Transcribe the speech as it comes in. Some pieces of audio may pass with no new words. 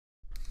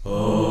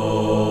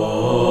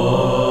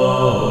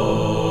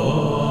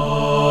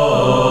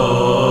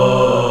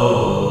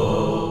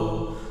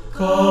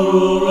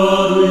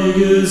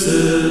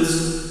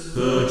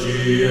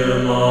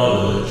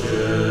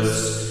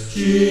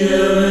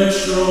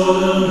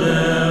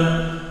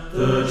I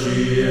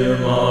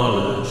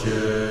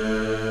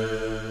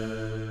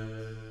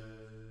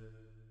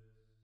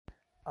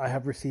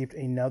have received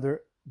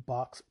another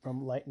box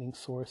from Lightning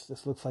Source.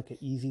 This looks like an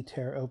easy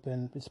tear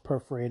open. It's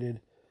perforated.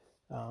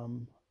 I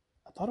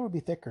thought it would be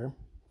thicker,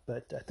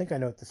 but I think I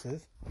know what this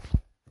is.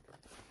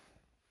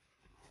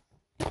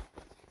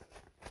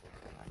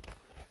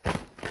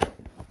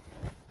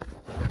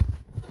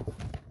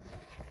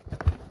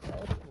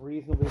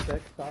 Reasonably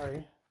thick,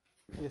 sorry.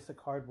 Just the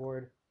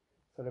cardboard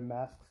sort of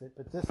masks it.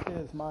 But this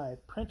is my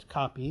print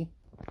copy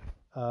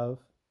of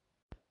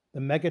the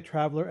Mega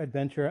Traveler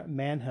Adventure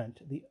Manhunt,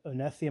 the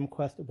Onesium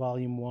Quest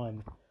Volume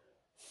 1.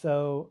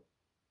 So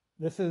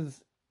this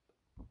is,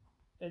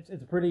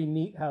 it's pretty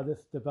neat how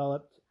this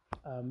developed,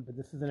 but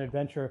this is an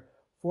adventure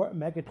for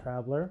Mega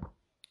Traveler,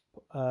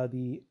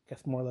 the, I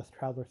guess, more or less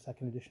Traveler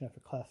 2nd edition after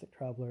Classic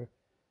Traveler.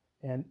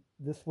 And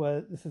this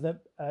is an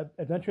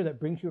adventure that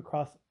brings you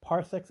across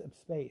parsecs of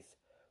space,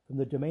 from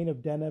the domain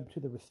of Deneb to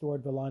the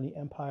restored Villani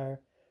Empire,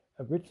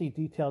 a richly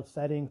detailed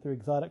setting through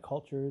exotic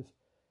cultures,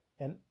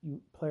 and you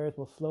players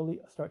will slowly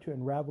start to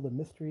unravel the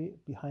mystery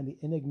behind the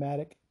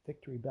enigmatic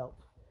Victory Belt.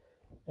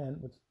 And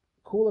what's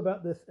cool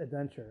about this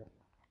adventure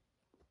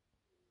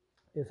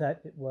is that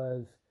it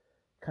was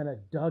kind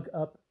of dug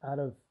up out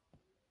of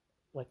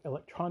like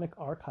electronic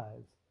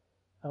archives.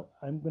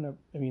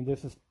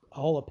 This is a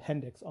whole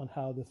appendix on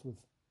how this was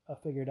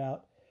figured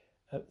out.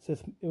 It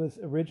was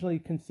originally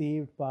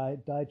conceived by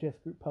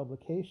Digest Group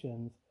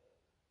Publications,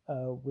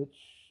 which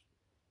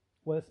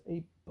was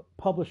a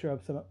publisher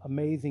of some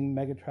amazing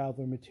Mega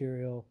Traveler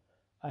material.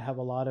 I have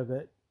a lot of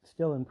it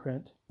still in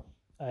print.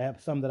 I have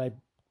some that I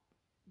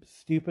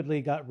stupidly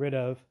got rid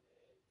of.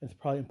 It's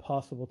probably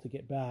impossible to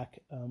get back.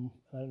 I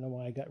don't know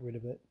why I got rid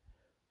of it.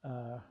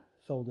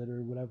 Sold it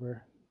or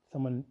whatever. I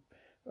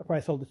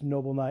probably sold it to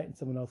Noble Knight and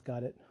someone else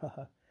got it.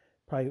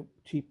 Probably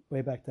cheap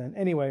way back then.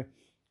 Anyway,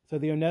 so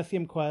the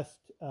Onesium Quest,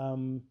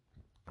 it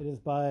is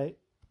by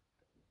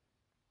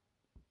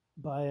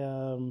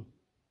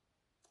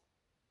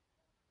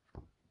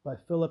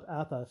Philip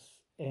Athos,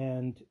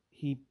 and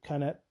he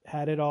kind of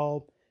had it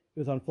all. It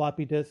was on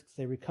floppy disks.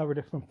 They recovered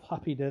it from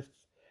floppy disks.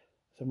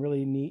 Some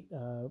really neat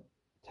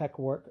tech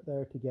work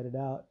there to get it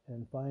out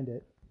and find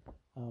it.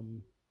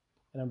 And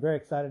I'm very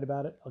excited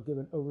about it. I'll give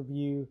an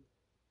overview.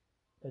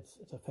 It's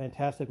a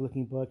fantastic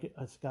looking book.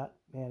 It's got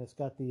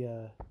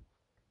the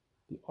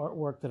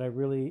artwork that I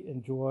really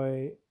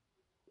enjoy,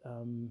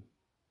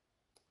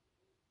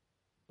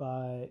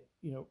 by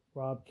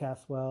Rob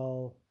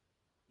Caswell,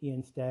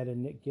 Ian Stead,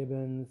 and Nick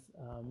Gibbons,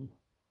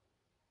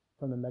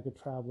 from the Mega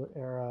Traveler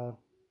era.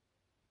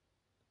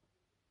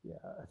 Yeah,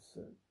 it's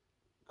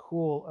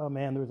cool. Oh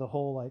man, there's a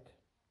whole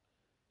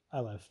I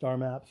love star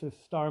maps. There's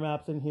star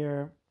maps in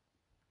here.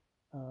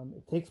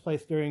 It takes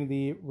place during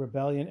the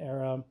Rebellion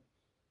era.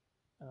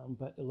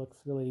 But it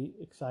looks really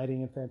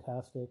exciting and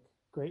fantastic.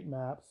 Great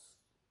maps,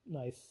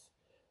 nice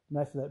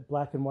that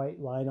black and white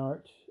line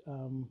art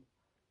from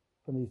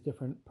these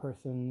different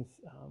persons.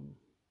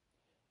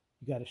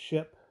 You got a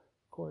ship,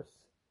 of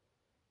course,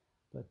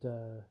 but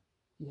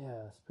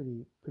yeah, it's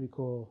pretty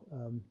cool.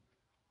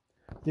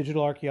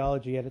 Digital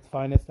archaeology at its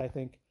finest, I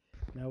think.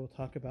 Now we'll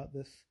talk about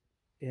this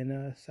in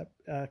a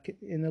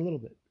little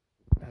bit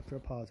after a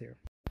pause here.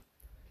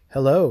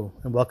 Hello,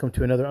 and welcome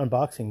to another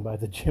unboxing by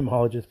the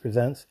Gemologist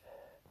Presents.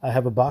 I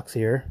have a box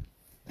here.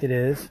 It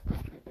is,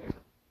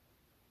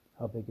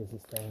 how big is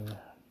this thing?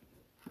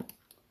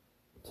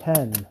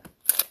 10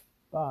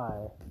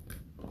 by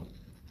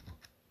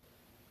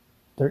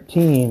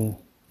 13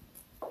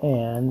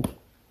 and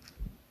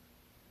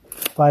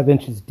 5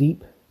 inches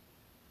deep.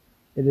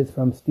 It is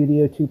from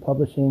Studio 2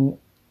 Publishing,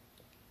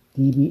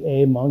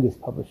 DBA Mongoose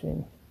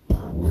Publishing.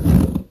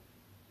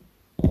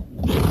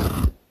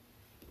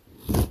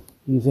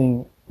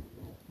 Using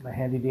my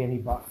handy dandy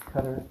box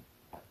cutter.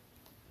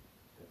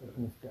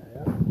 Open this guy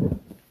up.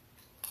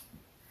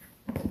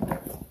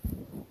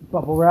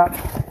 Bubble wrap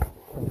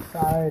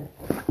inside,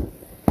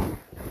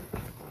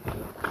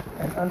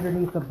 and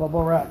underneath the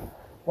bubble wrap,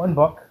 one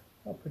book,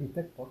 a pretty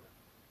thick book.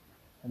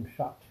 I'm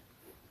shocked,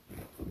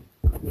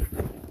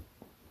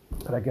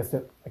 but I guess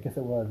it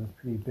was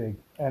pretty big.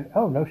 And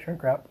oh, no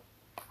shrink wrap.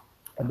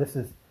 And this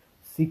is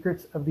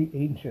Secrets of the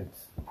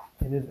Ancients.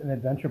 It is an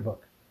adventure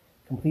book,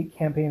 complete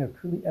campaign of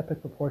truly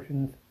epic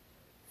proportions.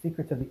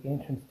 Secrets of the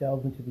Ancients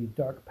delves into the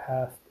dark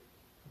past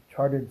of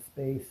charted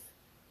space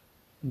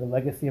and the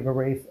legacy of a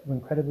race of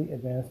incredibly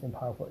advanced and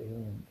powerful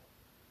aliens.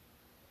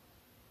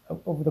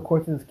 Over the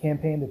course of this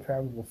campaign, the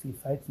travelers will see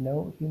sights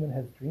no human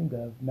has dreamed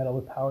of, meddle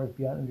with powers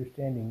beyond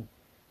understanding,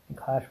 and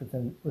clash with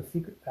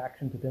secret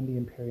factions within the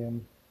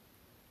Imperium,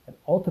 and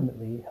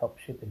ultimately help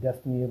shape the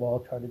destiny of all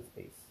charted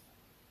space.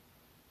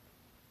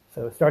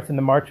 So it starts in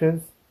the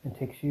marches and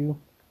takes you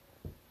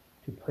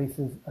to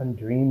places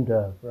undreamed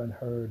of or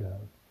unheard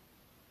of.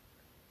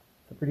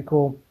 So pretty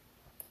cool.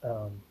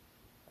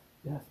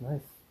 Yeah, it's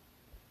nice.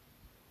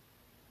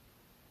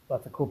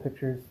 Lots of cool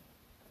pictures.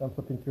 So I'm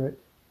flipping through it.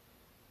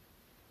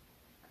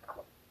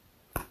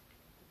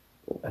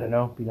 I don't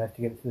know, it'd be nice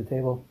to get it to the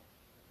table.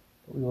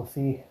 But we will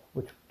see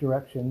which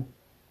direction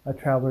our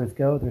travelers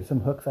go. There's some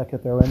hooks I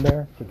could throw in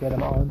there to get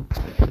them on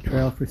the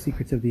trail for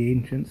Secrets of the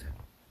Ancients.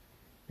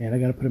 And I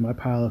got to put in my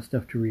pile of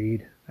stuff to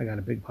read. I got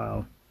a big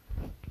pile.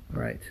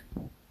 All right,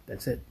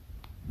 that's it.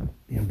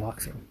 The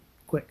unboxing.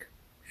 Quick,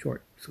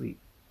 short, sweet,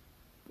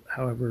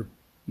 however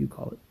you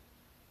call it.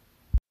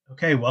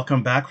 Okay,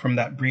 welcome back from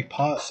that brief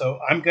pause. So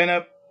I'm going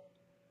to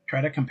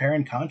try to compare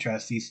and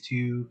contrast these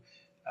two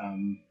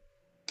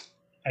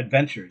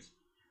adventures,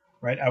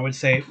 right? I would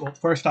say, well,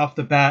 first off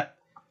the bat,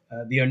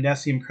 the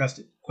Onesium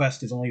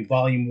Quest is only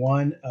volume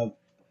 1 of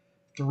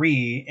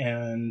 3,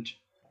 and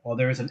while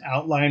there is an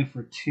outline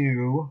for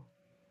 2,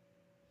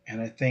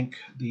 and I think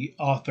the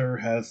author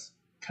has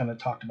kind of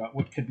talked about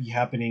what could be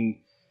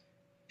happening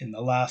in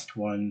the last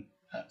one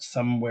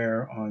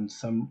somewhere on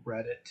some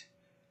Reddit,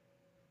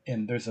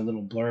 and there's a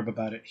little blurb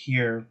about it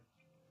here,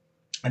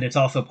 and it's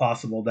also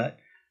possible that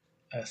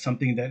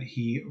something that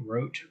he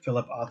wrote,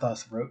 Philip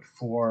Athos wrote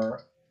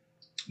for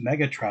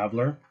Mega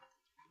Traveler,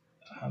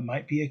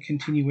 might be a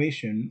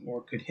continuation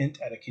or could hint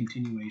at a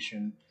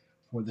continuation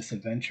for this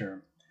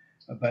adventure.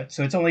 But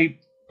so it's only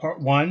part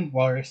 1,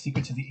 while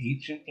Secrets of the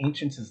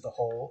Ancients is the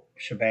whole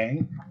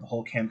shebang, the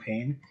whole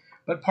campaign.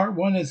 But part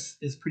 1 is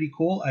pretty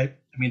cool. I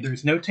mean,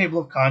 there's no table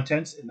of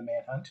contents in the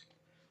Manhunt,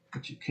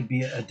 which could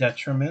be a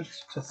detriment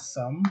to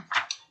some.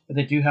 But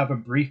they do have a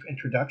brief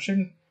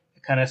introduction.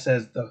 It kind of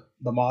says the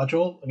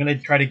module. I'm going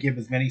to try to give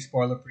as many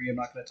spoiler-free. I'm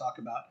not going to talk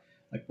about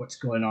like what's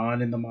going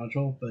on in the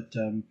module, but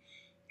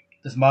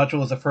this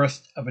module is the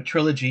first of a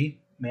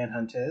trilogy.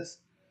 Manhunt is,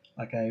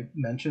 like I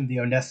mentioned, the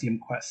Onesium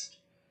Quest.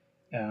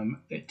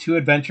 2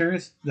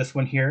 adventures. This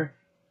one here,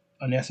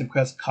 Onesium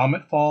Quest,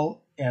 Comet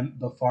Fall and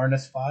the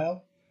Farnus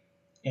File,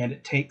 and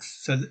it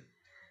takes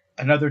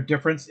another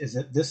difference is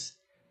that this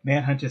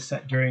Manhunt is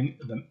set during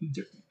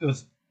it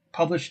was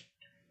published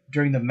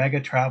during the Mega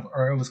Traveler,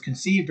 or it was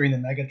conceived during the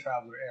Mega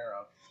Traveler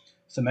era.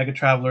 So Mega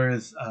Traveler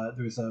is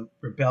there's a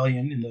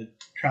rebellion in the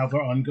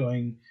Traveler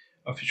ongoing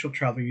official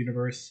Traveler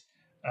universe,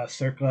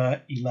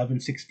 circa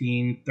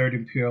 1116, Third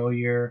Imperial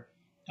year.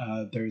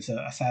 There's an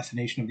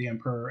assassination of the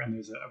Emperor, and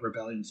there's a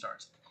rebellion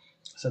starts.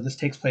 So this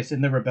takes place in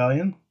the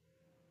rebellion,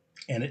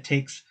 and it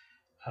takes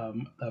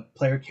the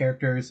player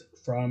characters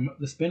from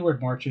the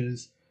Spinward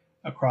marches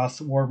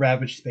across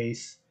war-ravaged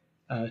space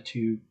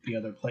to the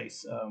other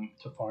place,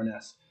 to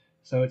Farness.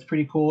 So it's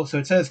pretty cool. So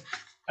it says,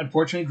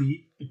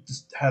 unfortunately, it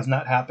just has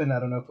not happened. I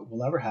don't know if it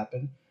will ever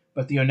happen,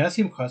 but the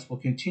Onesium Quest will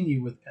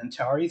continue with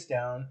Antares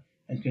Down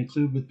and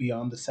conclude with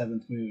Beyond the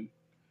Seventh Moon.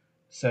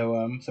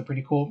 So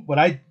pretty cool. What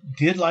I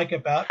did like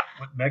about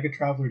what Mega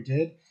Traveler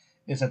did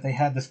is that they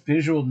had this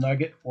visual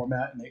nugget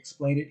format, and they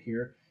explain it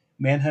here.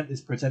 Manhunt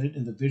is presented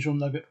in the visual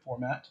nugget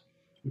format,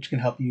 which can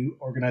help you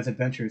organize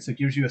adventures. So it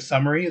gives you a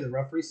summary, the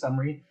referee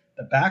summary,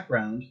 the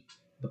background,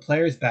 the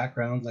player's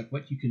background, like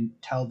what you can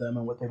tell them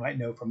and what they might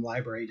know from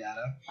library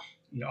data,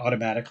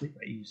 automatically.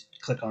 Right? You just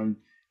click on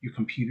your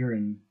computer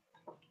and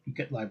you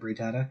get library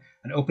data.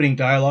 An opening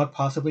dialogue,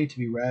 possibly to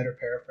be read or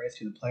paraphrased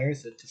to the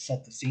players to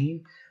set the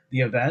scene.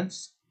 The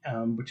events,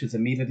 which is the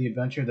meat of the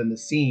adventure, then the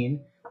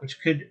scene,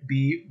 which could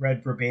be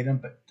read verbatim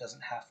but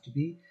doesn't have to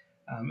be.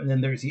 And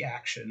then there's the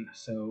action.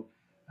 So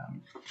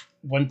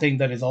one thing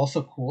that is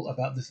also cool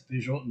about this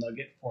visual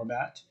nugget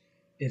format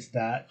is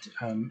that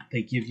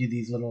they give you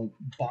these little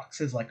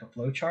boxes like a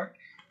flowchart,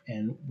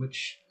 and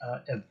which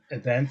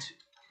event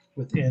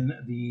within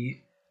the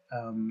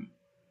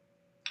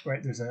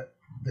right, there's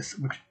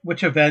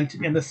which event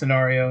in the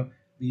scenario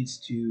leads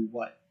to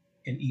what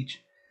in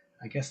each.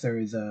 I guess there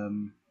is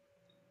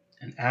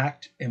an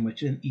act, in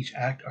which in each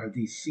act are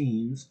these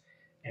scenes,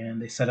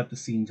 and they set up the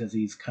scenes as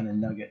these kind of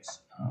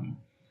nuggets,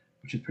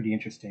 which is pretty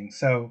interesting.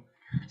 So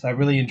I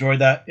really enjoyed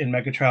that in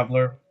Mega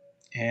Traveler,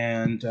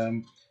 and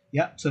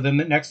so then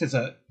the next is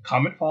a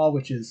Comet Fall,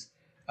 which is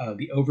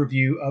the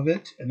overview of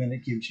it, and then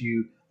it gives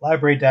you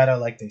library data,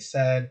 like they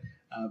said,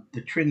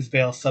 the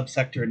Trinsvale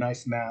subsector,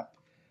 nice map.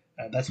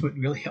 That's what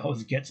really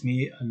always gets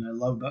me, and I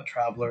love about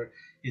Traveler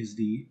is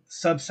the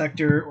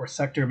subsector or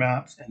sector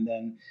maps, and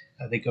then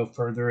they go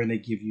further and they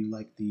give you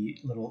like the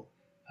little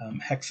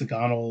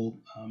hexagonal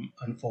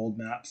unfold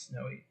maps.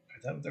 No, wait,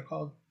 is that what they're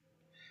called?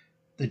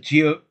 The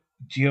geo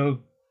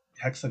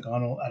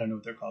hexagonal. I don't know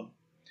what they're called.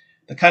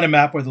 The kind of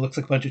map where it looks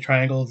like a bunch of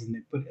triangles,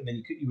 and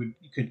then you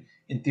could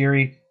in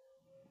theory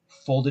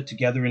fold it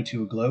together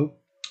into a globe.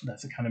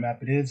 That's the kind of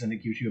map it is, and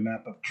it gives you a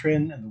map of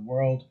Trin and the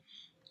world,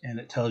 and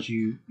it tells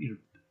you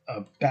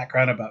a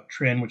background about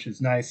Trin, which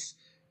is nice.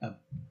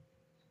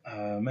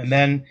 And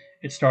then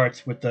it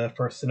starts with the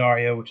first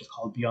scenario, which is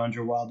called Beyond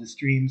Your Wildest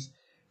Dreams.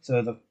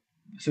 So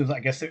I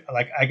guess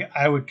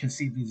I would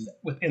conceive these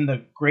within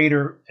the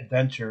greater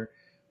adventure.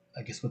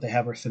 I guess what they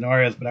have are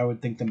scenarios, but I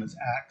would think of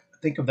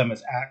them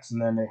as acts,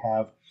 and then they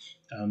have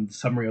the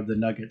summary of the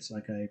nuggets,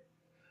 like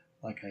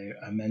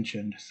I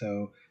mentioned.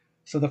 So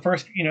the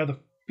first, the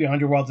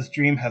Beyond Your Wildest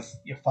Dream has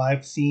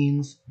 5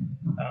 scenes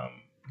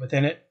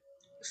within it.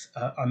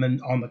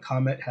 On the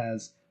Comet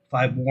has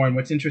 5 more. And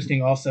what's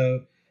interesting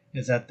also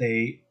is that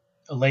the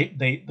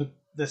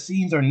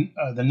scenes are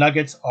the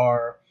nuggets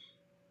are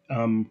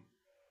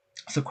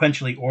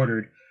sequentially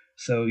ordered,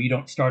 so you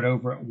don't start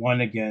over at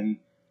 1 again.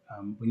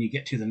 When you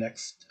get to the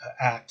next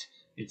act,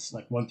 it's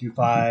like 1 through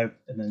 5,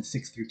 and then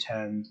 6 through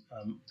 10,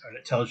 and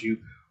it tells you,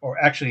 or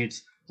actually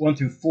it's 1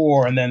 through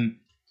 4, and then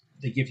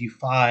they give you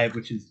 5,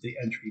 which is the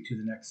entry to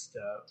the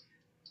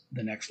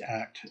next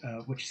act,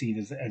 which scene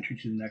is the entry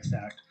to the next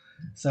act.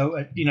 So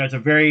it's a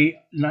very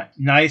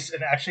nice,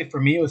 and actually for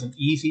me it was an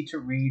easy to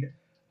read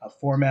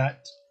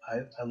format.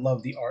 I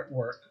love the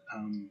artwork.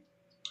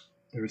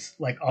 There's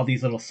like all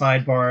these little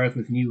sidebars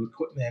with new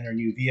equipment or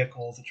new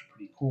vehicles, which are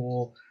pretty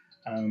cool.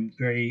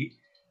 Very,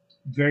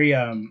 very.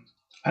 I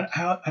don't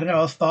know. I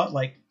always thought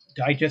like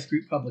digest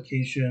group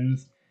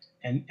publications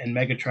and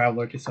Mega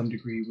Traveler to some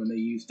degree, when they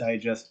use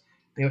digest,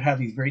 they would have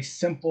these very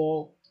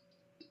simple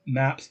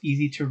maps,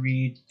 easy to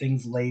read,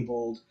 things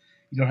labeled.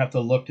 You don't have to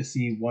look to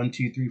see 1,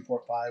 2, 3,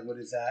 4, 5. What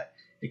is that?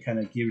 It kind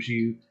of gives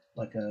you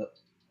like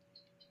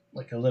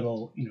a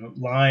little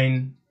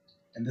line,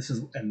 and this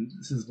is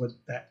what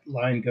that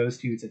line goes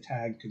to. It's a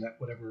tag to that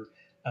whatever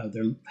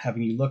they're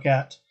having you look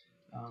at.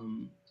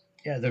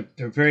 Yeah,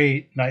 they're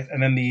very nice.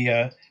 And then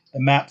the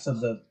maps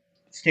of the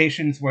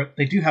stations, where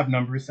they do have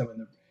numbers, so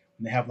when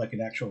they have like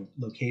an actual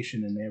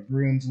location and they have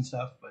rooms and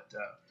stuff, but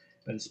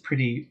it's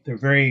pretty. They're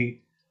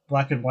very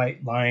black and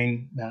white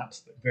line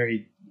maps, but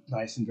very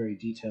nice and very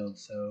detailed.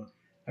 So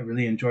I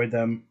really enjoyed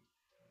them.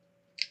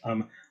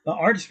 The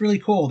art is really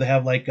cool. They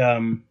have like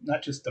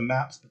not just the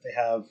maps, but they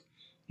have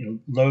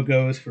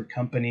logos for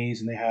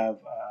companies, and they have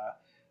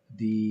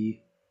the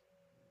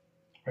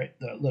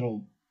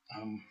little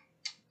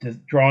the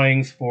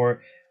drawings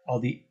for all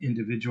the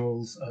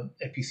individuals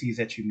NPCs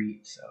that you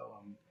meet.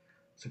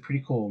 So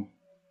pretty cool.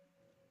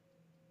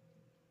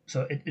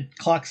 So it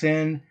clocks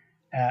in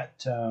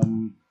at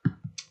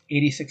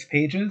 86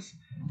 pages.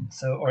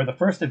 So, or the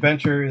first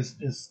adventure is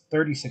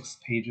 36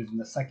 pages, and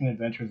the second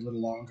adventure is a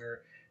little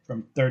longer,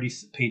 from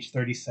page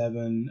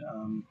 37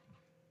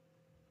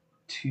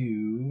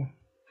 to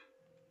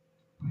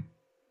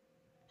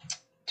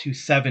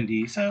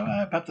 70. So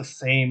about the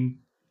same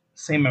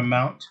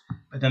amount.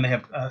 But then they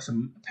have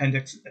some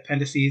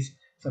appendices.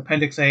 So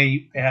Appendix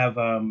A, they have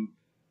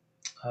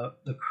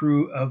the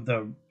crew of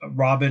the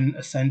Robin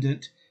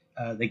Ascendant.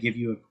 They give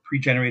you a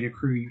pre-generated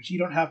crew, which you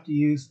don't have to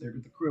use. They're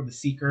the crew of the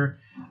Seeker.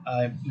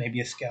 Maybe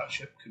a scout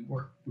ship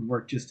would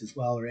work just as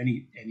well, or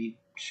any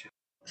ship.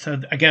 So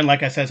again,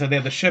 like I said, so they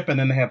have the ship, and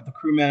then they have the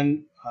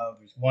crewmen.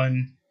 There's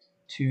 1,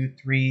 2,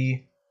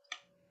 3,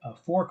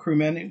 4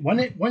 crewmen.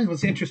 One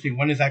was interesting.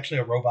 One is actually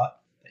a robot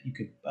that you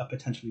could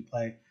potentially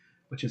play,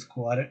 which is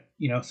cool.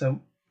 So,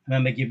 and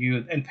then they give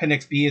you, and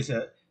Appendix B is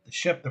the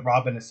ship, the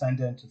Robin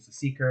Ascendant is the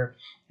Seeker,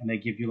 and they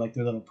give you like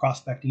their little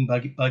prospecting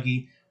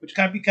buggy, which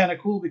can be kind of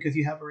cool because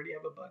you already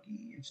have a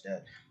buggy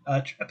instead.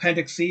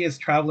 Appendix C is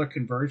Traveler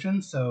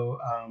Conversion, so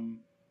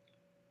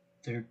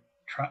they're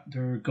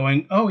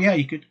going. Oh yeah,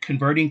 you could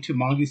converting to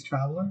Mongoose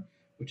Traveler,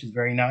 which is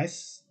very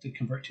nice to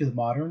convert to the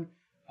modern,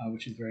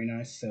 which is very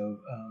nice. So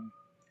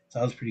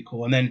that was pretty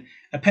cool. And then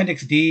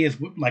Appendix D is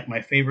like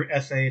my favorite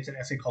essay. It's an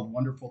essay called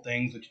Wonderful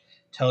Things, which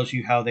tells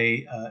you how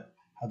they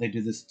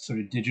do this sort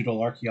of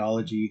digital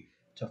archaeology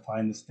to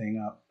find this thing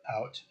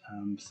out.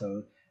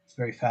 So it's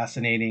very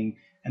fascinating.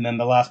 And then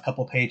the last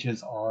couple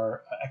pages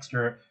are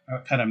extra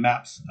kind of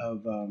maps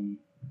of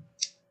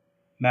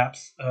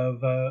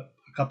a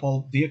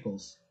couple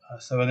vehicles.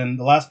 So and then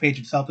the last page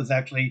itself is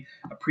actually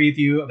a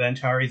preview of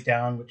Antares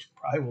Down, which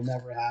probably will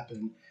never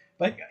happen.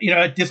 But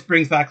it just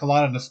brings back a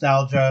lot of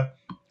nostalgia.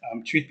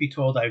 Truth be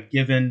told, I've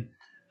given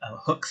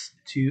hooks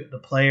to the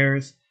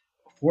players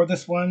for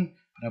this one,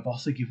 but I've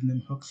also given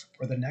them hooks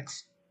for the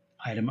next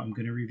item I'm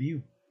going to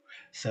review.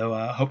 So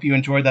I hope you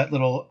enjoyed that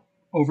little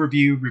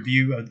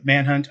review of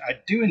Manhunt. I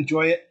do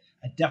enjoy it.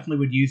 I definitely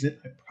would use it.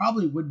 I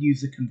probably would use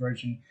the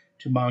conversion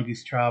to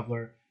Mongoose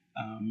Traveler,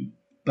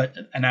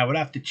 and I would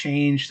have to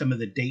change some of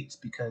the dates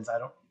because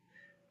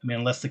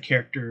unless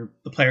the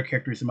player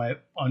characters in my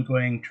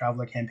ongoing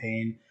Traveler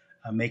campaign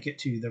make it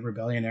to the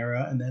Rebellion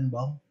era, and then,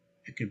 well,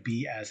 it could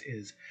be as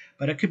is.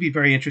 But it could be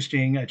very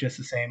interesting, just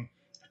the same,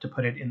 to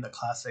put it in the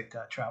classic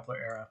Traveler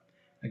era.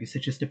 I guess it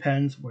just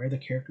depends where the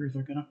characters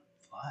are going to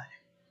fly.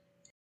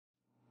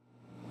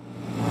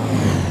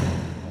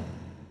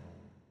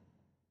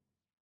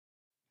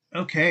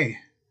 Okay,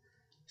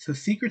 so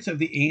Secrets of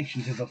the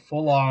Ancients is a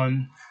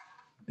full-on,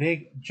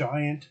 big,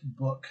 giant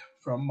book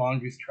from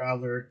Mongoose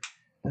Traveler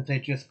that they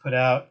just put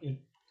out. It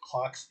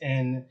clocks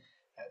in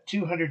at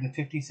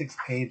 256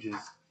 pages.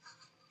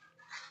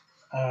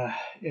 It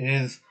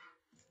is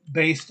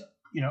based,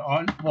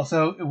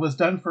 so it was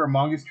done for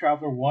Mongoose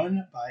Traveler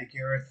 1 by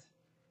Gareth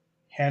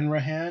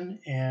Hanrahan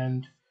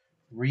and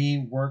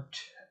reworked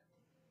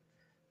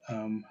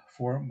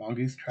for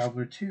Mongoose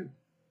Traveler 2.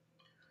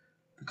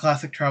 The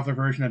classic Traveler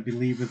version, I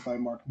believe, is by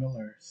Mark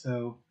Miller.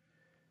 So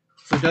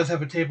it does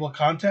have a table of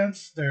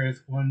contents.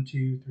 There's 1,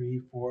 2,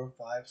 3, 4,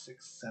 5,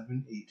 6,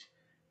 7, 8,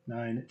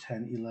 9,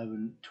 10,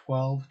 11,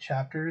 12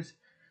 chapters.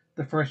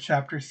 The first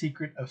chapter,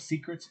 Secret of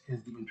Secrets,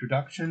 is the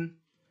introduction.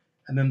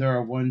 And then there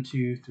are 1,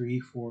 2, 3,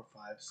 4,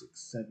 5, 6,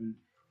 7,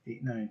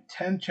 8, 9,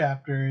 10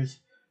 chapters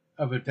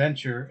of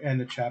adventure and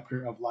a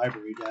chapter of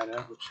library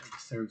data, which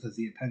serves as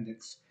the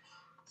appendix.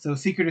 So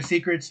Secret of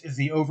Secrets is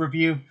the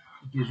overview.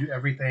 It gives you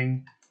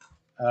everything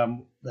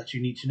that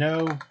you need to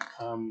know.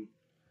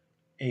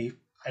 A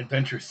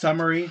adventure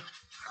summary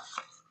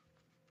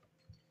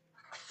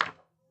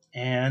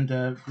and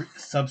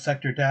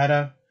subsector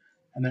data.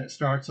 And then it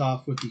starts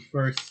off with the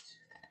first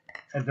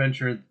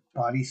adventure,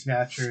 Body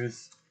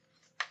Snatchers,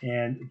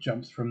 and it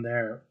jumps from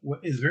there. What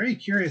is very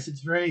curious,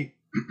 it's very,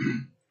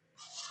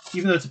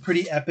 even though it's a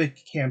pretty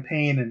epic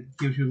campaign and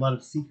gives you a lot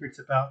of secrets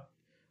about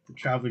the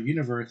Traveler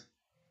universe,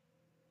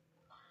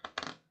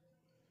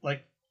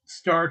 like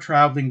star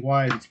traveling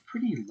wise, it's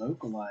pretty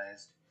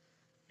localized.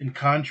 In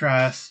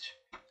contrast,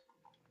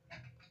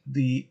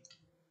 the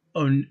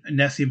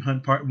Onesium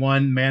Hunt Part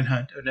 1,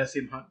 Manhunt,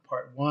 Onesium Hunt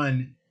Part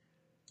 1,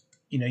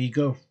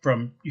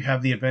 you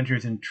have the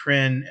adventures in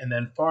Trin and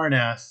then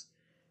Farnas,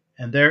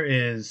 and there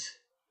is,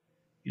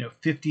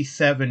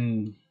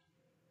 57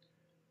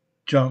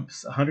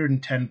 jumps,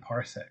 110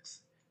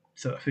 parsecs.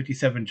 So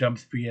 57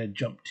 jumps via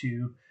jump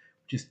 2,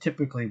 which is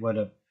typically what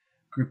a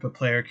group of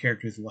player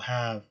characters will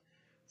have.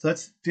 So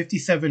that's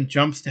 57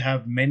 jumps to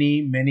have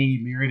many, many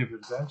myriad of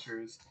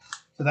adventures.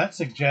 So that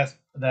suggests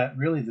that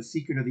really the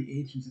Secret of the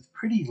Ancients is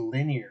pretty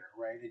linear,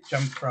 right? It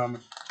jumps from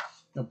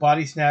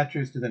Body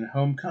Snatchers to then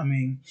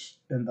Homecoming,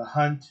 then The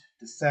Hunt,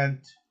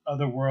 Descent,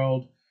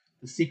 Otherworld,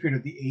 The Secret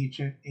of the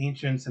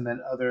Ancients, and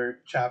then other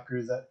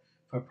chapters that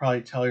if I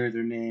probably tell you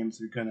their names,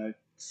 they're going to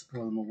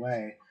spoil them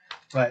away.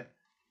 But,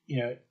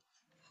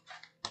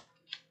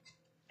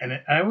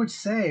 and I would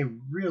say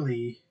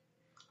really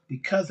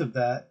because of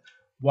that,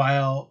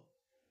 while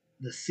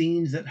the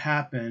scenes that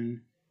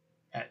happen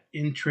at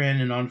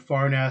Intrin and on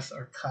Farnas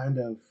are kind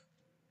of,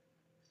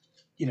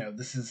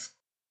 this is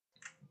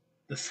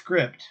the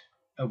script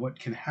of what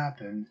can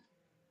happen,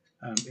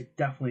 it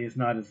definitely is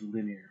not as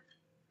linear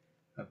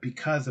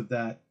because of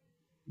that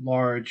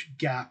large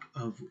gap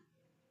of,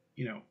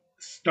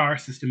 star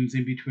systems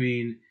in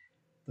between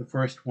the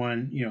first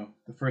one,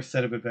 the first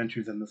set of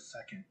adventures and the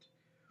second.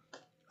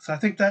 So I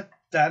think that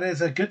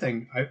is a good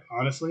thing. I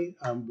honestly,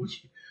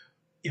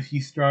 if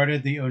you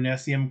started the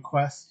Onesium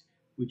quest,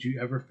 would you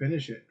ever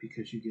finish it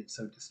because you get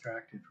so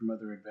distracted from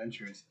other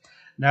adventures?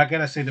 Now I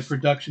gotta say the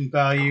production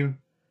value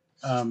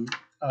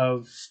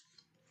of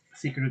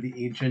Secret of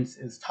the Ancients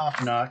is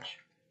top notch.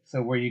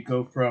 So where you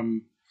go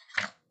from,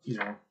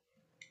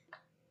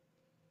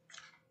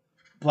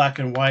 black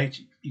and white,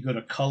 you go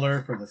to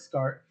color for the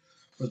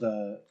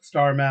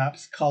star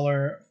maps,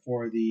 color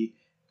for the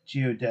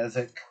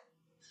geodesic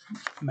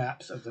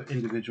maps of the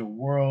individual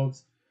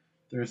worlds.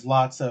 There's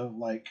lots of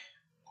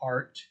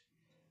art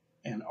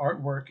and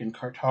artwork and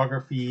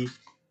cartography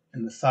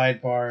in the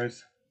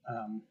sidebars.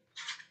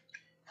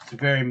 It's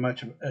very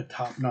much a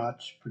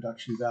top-notch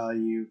production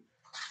value.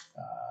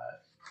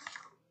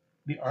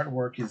 The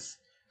artwork is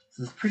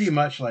pretty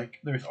much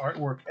there's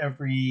artwork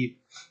every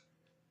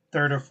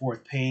third or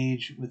fourth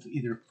page with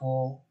either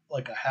full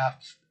a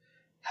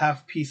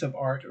half piece of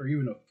art or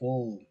even a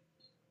full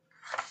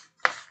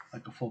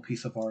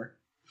piece of art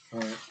for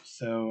it.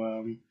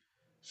 So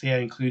yeah,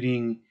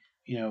 including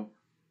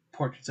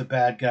portraits of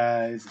bad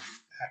guys,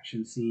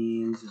 action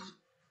scenes,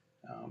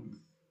 and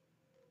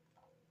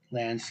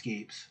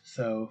landscapes.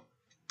 So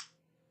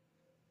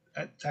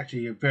it's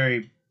actually a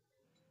very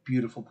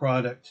beautiful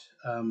product.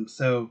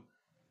 So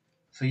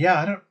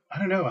yeah, I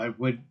don't know.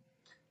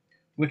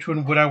 Which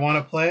one would I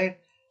want to play?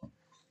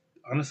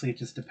 Honestly, it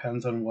just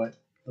depends on what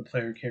the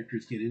player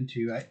characters get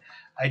into.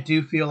 I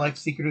do feel like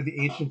Secret of the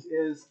Ancients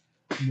is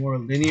more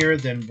linear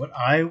than what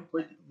I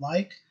would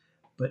like,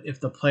 but if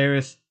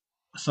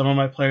some of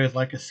my players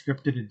like a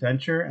scripted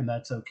adventure, and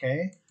that's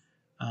okay.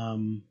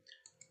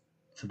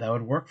 So that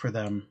would work for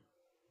them.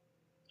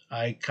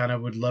 I kind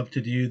of would love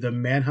to do the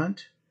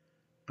Manhunt,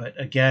 but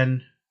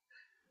again,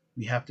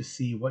 we have to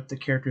see what the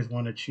characters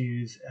want to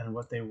choose and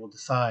what they will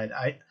decide.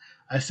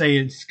 I say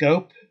in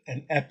scope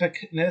and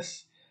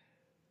epicness,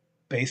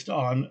 based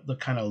on the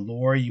kind of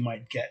lore you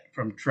might get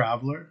from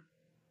Traveler,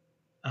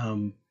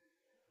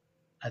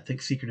 I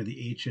think Secret of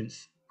the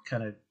Ancients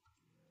kind of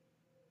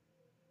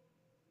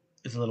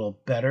is a little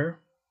better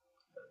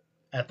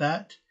at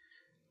that.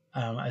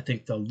 I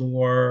think the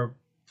lore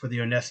for the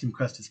Onesium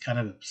quest is kind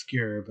of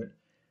obscure, but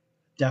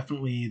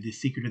definitely the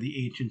Secret of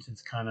the Ancients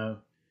is kind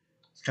of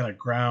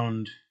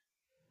ground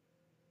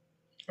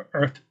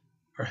earth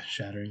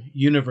shattering,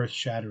 universe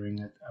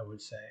shattering, I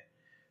would say.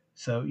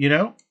 So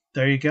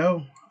there you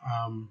go.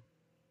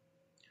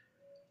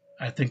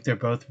 I think they're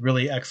both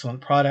really excellent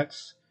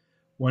products.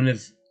 One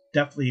is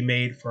definitely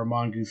made for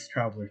Mongoose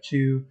Traveler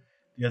 2.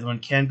 The other one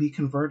can be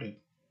converted,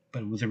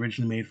 but it was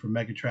originally made for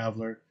Mega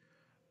Traveler.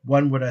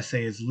 One, would I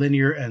say, is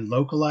linear and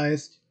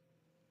localized,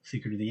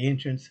 Secret of the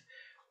Ancients,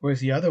 whereas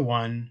the other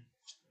one,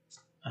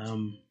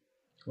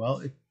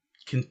 it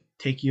can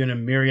take you in a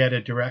myriad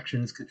of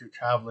directions because you're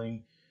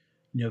traveling,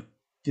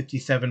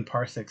 57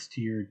 parsecs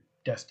to your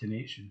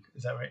destination.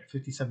 Is that right?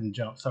 57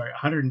 jumps. Sorry,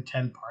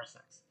 110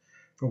 parsecs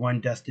for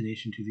one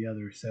destination to the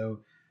other. So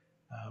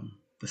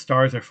the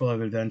stars are full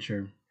of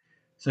adventure.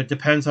 So it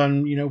depends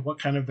on, what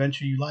kind of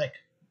adventure you like.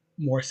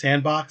 More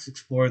sandbox,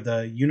 explore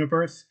the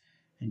universe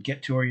and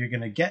get to where you're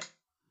going to get.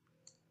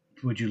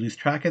 Would you lose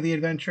track of the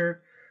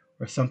adventure,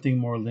 or something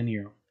more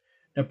linear?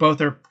 Now, both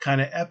are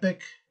kind of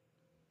epic.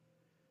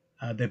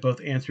 They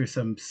both answer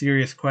some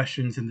serious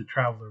questions in the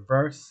Traveler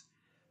verse,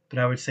 but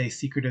I would say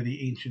Secret of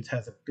the Ancients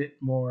has a bit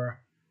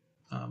more,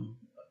 um,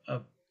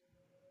 of,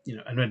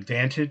 an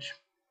advantage,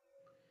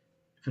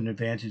 if an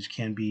advantage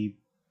can be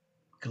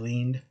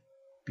gleaned,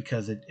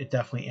 because it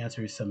definitely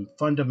answers some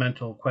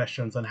fundamental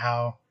questions on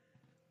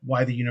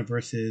why the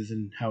universe is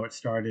and how it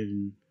started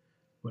and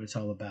what it's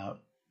all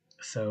about.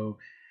 So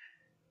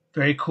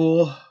very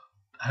cool.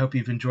 I hope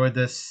you've enjoyed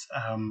this.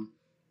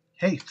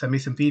 Hey, send me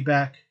some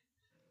feedback.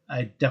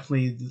 I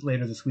definitely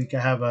later this week I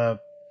have a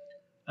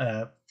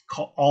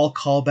all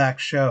callback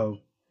show.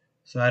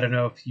 So I don't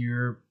know if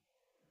you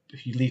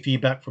leave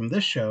feedback from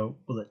this show,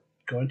 will it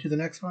go into the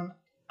next one?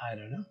 I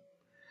don't know.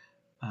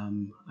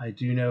 I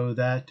do know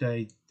that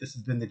this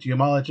has been the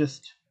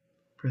Geomologist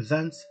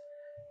Presents.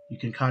 You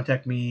can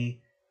contact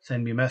me,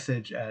 send me a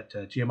message at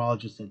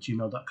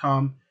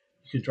geomologist@gmail.com.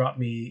 You can drop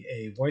me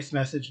a voice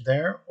message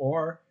there,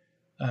 or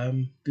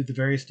through the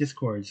various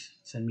Discords.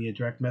 Send me a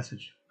direct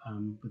message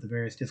with the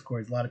various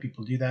Discords. A lot of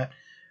people do that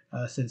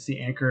since the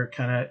Anchor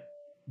kind of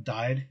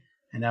died,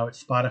 and now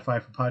it's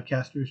Spotify for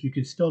podcasters. You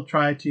can still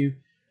try to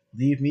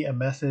leave me a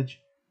message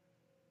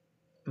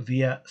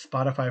via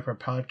Spotify for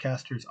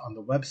podcasters on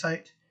the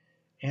website,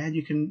 and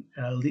you can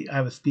I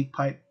have a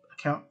SpeakPipe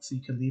account, so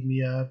you can leave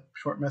me a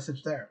short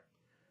message there.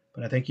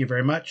 But I thank you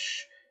very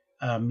much.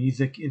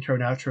 Music intro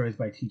and outro is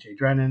by TJ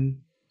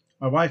Drennan.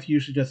 My wife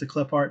usually does the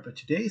clip art, but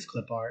today's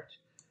clip art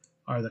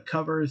are the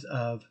covers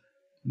of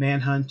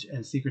Manhunt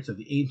and Secrets of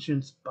the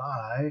Ancients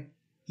by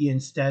Ian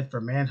Stead for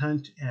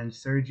Manhunt and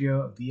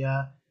Sergio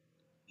Villa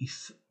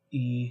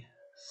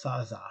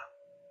Isaza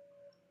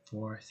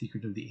for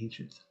Secret of the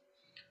Ancients.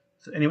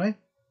 So anyway,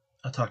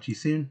 I'll talk to you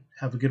soon.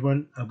 Have a good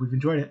one. Hope we've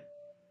enjoyed it.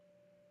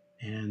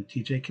 And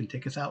TJ can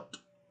take us out.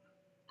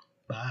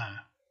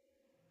 Bye.